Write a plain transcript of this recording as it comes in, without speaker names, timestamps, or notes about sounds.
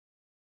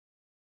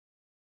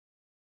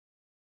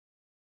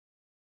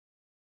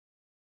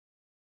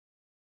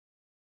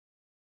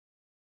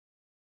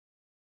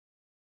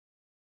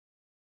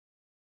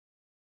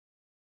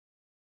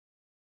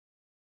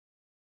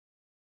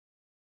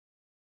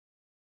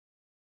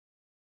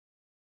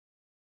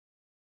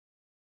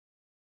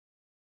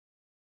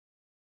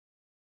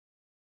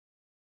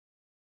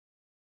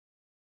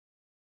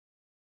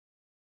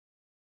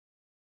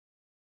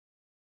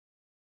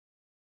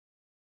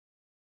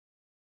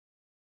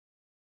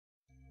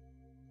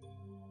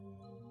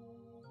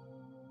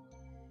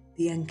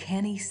The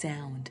uncanny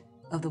sound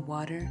of the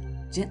water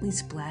gently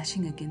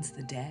splashing against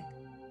the deck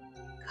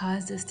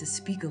caused us to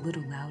speak a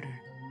little louder.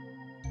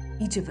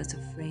 Each of us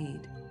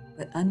afraid,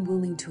 but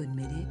unwilling to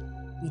admit it,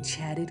 we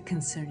chatted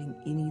concerning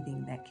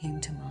anything that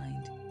came to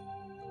mind.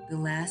 The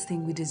last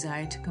thing we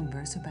desired to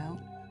converse about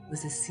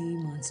was a sea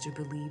monster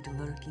believed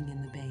lurking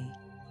in the bay.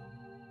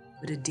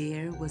 But a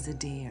dare was a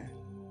dare,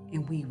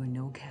 and we were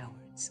no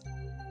cowards.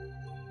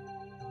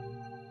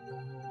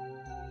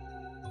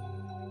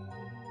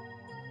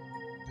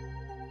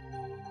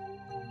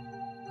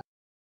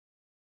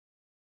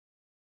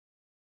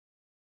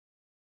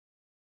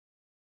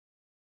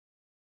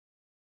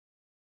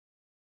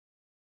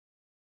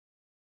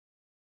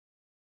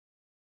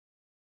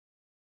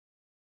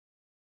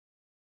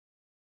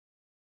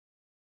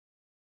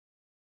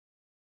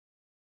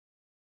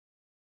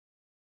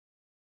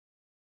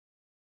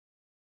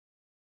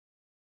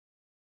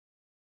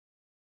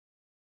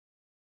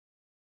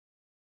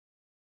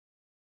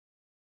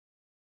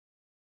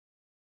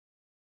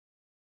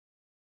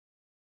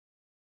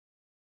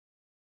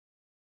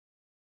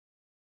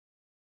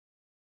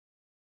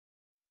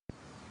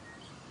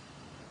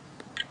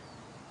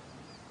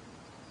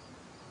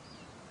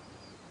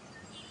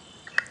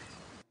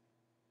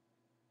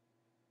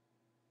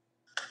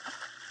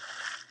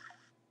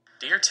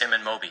 Dear Tim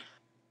and Moby,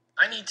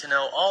 I need to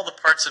know all the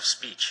parts of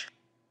speech.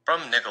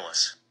 From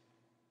Nicholas.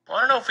 Well,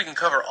 I don't know if we can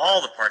cover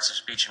all the parts of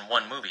speech in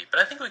one movie, but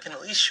I think we can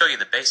at least show you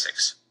the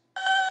basics.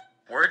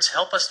 Words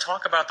help us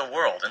talk about the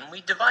world, and we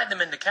divide them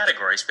into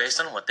categories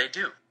based on what they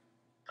do.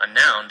 A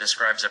noun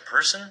describes a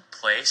person,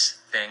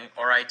 place, thing,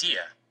 or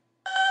idea.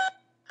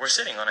 We're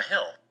sitting on a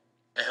hill.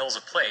 A hill's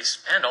a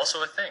place, and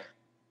also a thing.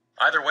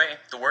 Either way,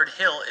 the word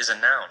hill is a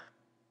noun.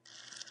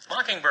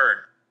 Mockingbird.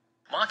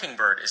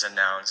 Mockingbird is a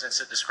noun since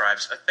it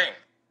describes a thing.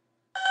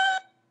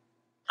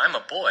 I'm a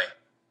boy.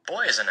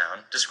 Boy is a noun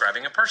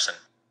describing a person.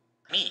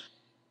 Me.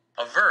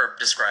 A verb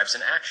describes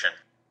an action.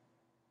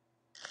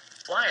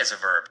 Fly is a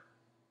verb.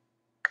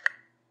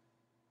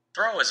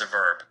 Throw is a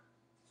verb.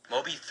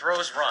 Moby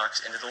throws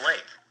rocks into the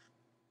lake.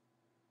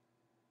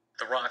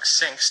 The rock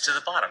sinks to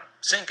the bottom.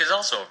 Sink is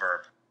also a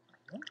verb.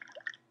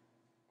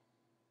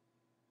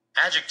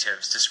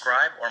 Adjectives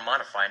describe or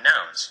modify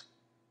nouns.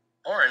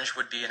 Orange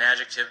would be an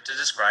adjective to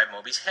describe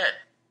Moby's head.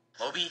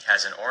 Moby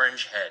has an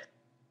orange head.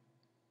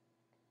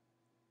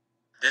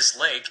 This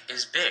lake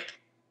is big.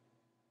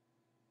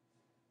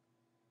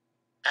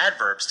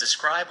 Adverbs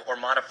describe or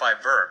modify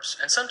verbs,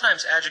 and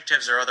sometimes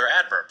adjectives or other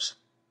adverbs.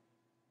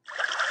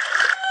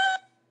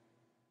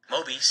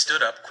 Moby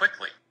stood up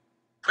quickly.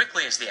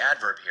 Quickly is the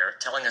adverb here,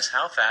 telling us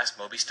how fast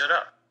Moby stood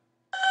up.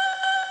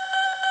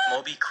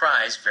 Moby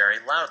cries very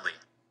loudly.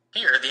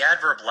 Here, the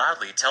adverb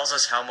loudly tells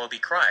us how Moby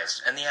cries,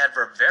 and the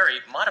adverb very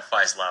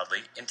modifies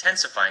loudly,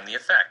 intensifying the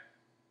effect.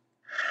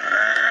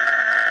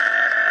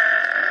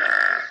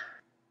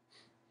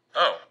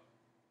 Oh.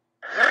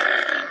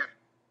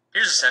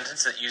 Here's a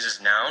sentence that uses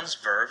nouns,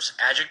 verbs,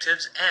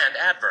 adjectives, and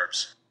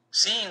adverbs.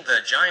 Seeing the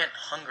giant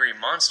hungry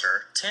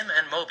monster, Tim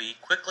and Moby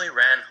quickly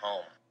ran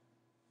home.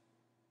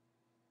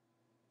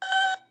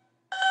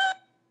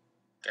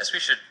 Guess we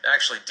should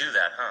actually do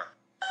that, huh?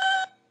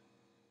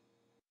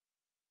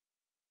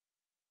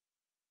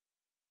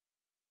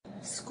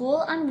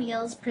 School on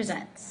Wheels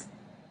presents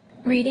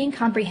Reading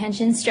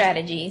Comprehension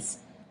Strategies.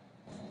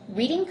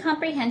 Reading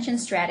comprehension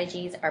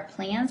strategies are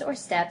plans or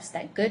steps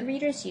that good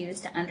readers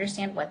use to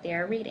understand what they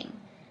are reading.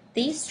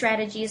 These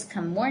strategies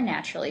come more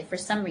naturally for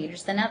some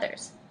readers than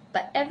others,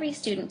 but every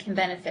student can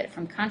benefit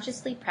from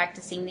consciously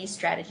practicing these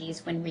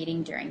strategies when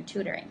reading during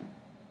tutoring.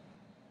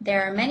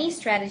 There are many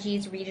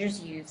strategies readers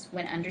use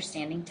when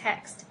understanding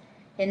text.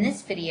 In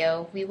this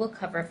video, we will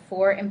cover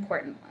 4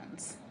 important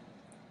ones: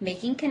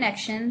 making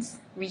connections,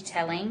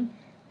 retelling,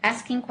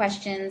 asking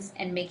questions,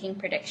 and making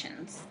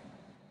predictions.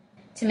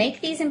 To make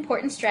these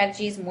important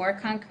strategies more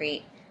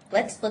concrete,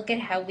 let's look at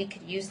how we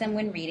could use them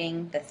when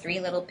reading The 3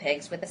 Little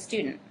Pigs with a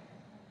student.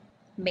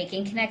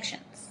 Making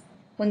connections.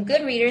 When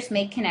good readers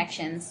make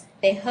connections,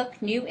 they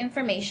hook new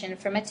information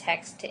from a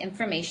text to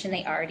information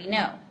they already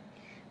know.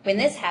 When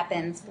this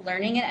happens,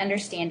 learning and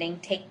understanding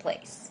take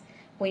place.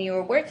 When you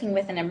are working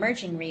with an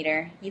emerging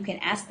reader, you can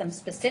ask them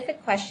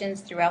specific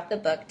questions throughout the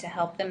book to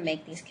help them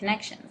make these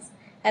connections.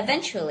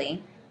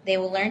 Eventually, they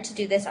will learn to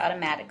do this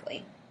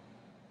automatically.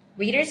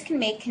 Readers can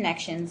make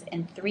connections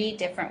in 3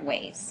 different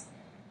ways.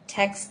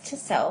 Text to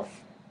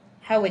self.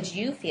 How would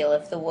you feel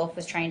if the wolf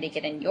was trying to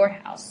get in your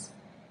house?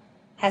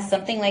 Has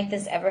something like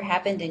this ever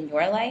happened in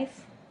your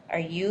life? Are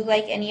you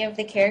like any of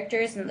the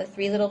characters in The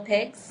 3 Little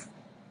Pigs?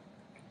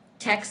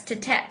 Text to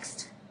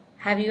text.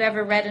 Have you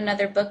ever read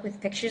another book with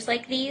pictures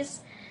like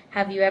these?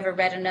 Have you ever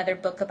read another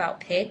book about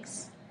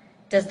pigs?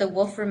 Does the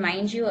wolf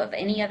remind you of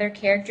any other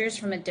characters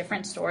from a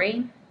different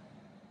story?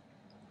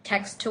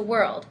 Text to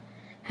world.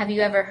 Have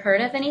you ever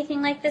heard of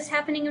anything like this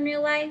happening in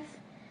real life?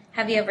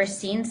 Have you ever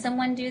seen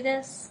someone do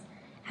this?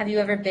 Have you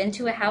ever been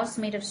to a house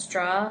made of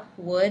straw,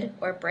 wood,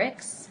 or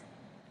bricks?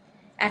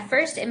 At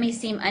first, it may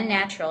seem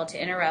unnatural to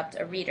interrupt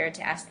a reader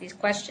to ask these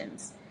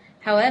questions,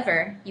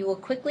 However, you will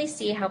quickly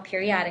see how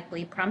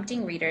periodically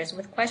prompting readers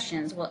with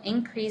questions will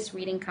increase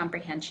reading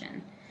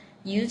comprehension.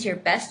 Use your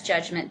best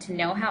judgment to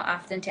know how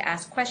often to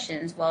ask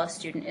questions while a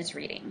student is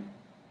reading.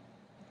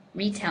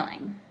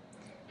 Retelling.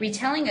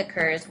 Retelling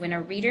occurs when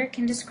a reader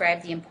can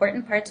describe the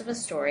important parts of a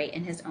story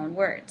in his own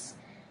words.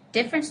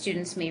 Different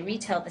students may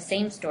retell the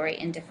same story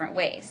in different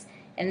ways,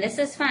 and this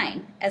is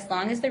fine as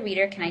long as the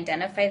reader can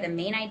identify the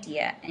main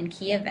idea and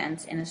key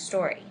events in a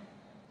story.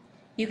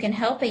 You can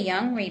help a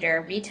young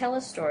reader retell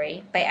a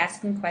story by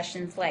asking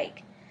questions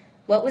like,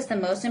 what was the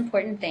most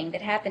important thing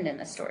that happened in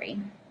the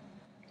story?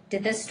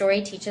 Did this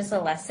story teach us a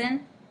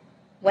lesson?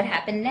 What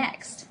happened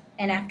next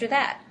and after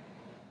that?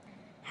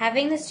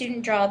 Having the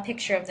student draw a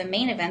picture of the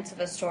main events of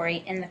a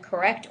story in the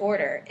correct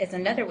order is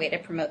another way to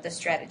promote this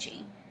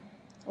strategy.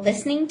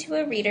 Listening to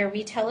a reader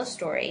retell a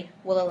story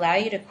will allow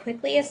you to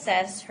quickly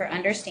assess her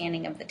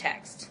understanding of the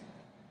text.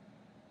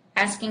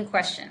 Asking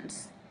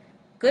questions.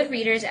 Good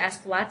readers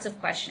ask lots of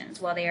questions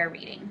while they are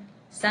reading.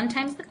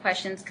 Sometimes the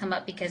questions come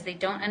up because they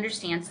don't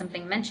understand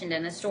something mentioned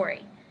in a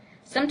story.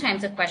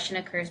 Sometimes a question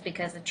occurs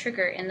because a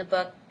trigger in the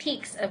book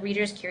piques a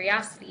reader's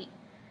curiosity.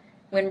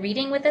 When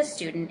reading with a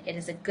student, it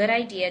is a good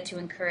idea to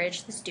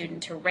encourage the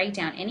student to write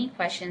down any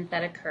questions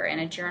that occur in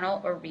a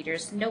journal or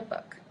reader's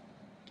notebook.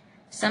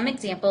 Some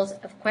examples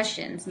of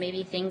questions may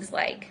be things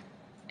like,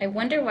 I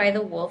wonder why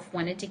the wolf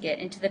wanted to get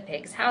into the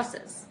pigs'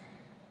 houses.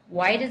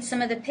 Why did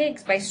some of the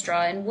pigs buy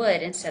straw and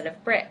wood instead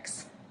of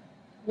bricks?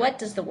 What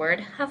does the word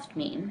huffed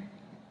mean?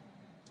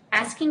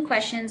 Asking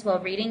questions while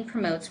reading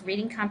promotes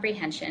reading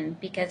comprehension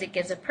because it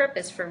gives a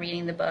purpose for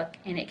reading the book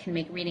and it can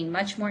make reading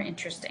much more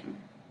interesting.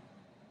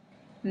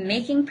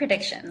 Making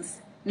predictions.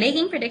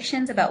 Making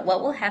predictions about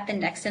what will happen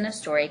next in a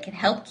story can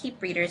help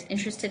keep readers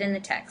interested in the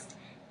text.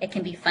 It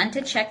can be fun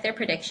to check their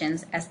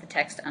predictions as the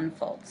text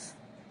unfolds.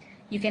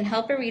 You can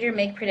help a reader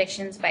make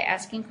predictions by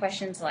asking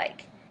questions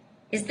like,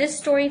 is this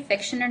story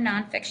fiction or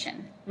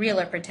nonfiction, real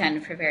or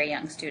pretend for very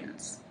young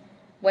students?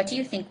 What do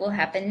you think will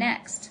happen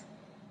next?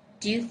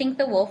 Do you think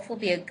the wolf will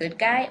be a good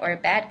guy or a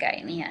bad guy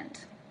in the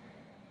end?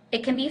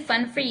 It can be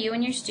fun for you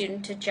and your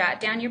student to jot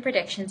down your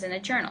predictions in a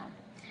journal.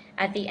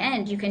 At the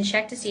end, you can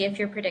check to see if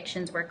your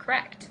predictions were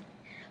correct.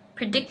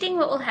 Predicting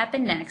what will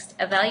happen next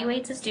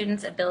evaluates a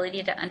student's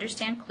ability to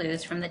understand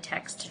clues from the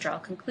text to draw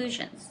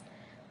conclusions.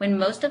 When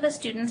most of a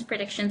student's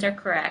predictions are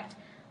correct,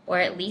 or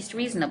at least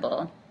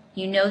reasonable,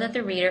 you know that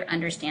the reader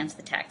understands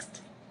the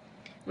text.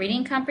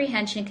 Reading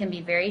comprehension can be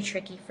very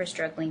tricky for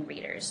struggling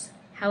readers.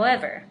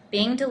 However,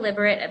 being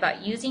deliberate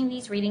about using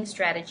these reading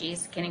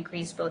strategies can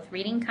increase both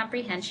reading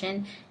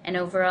comprehension and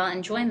overall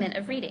enjoyment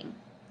of reading.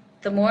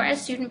 The more a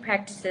student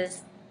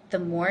practices, the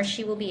more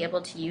she will be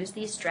able to use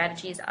these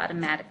strategies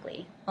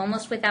automatically,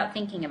 almost without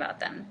thinking about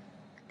them.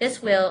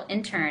 This will,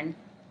 in turn,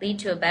 lead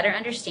to a better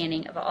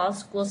understanding of all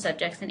school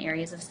subjects and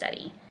areas of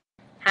study.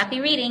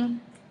 Happy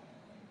reading!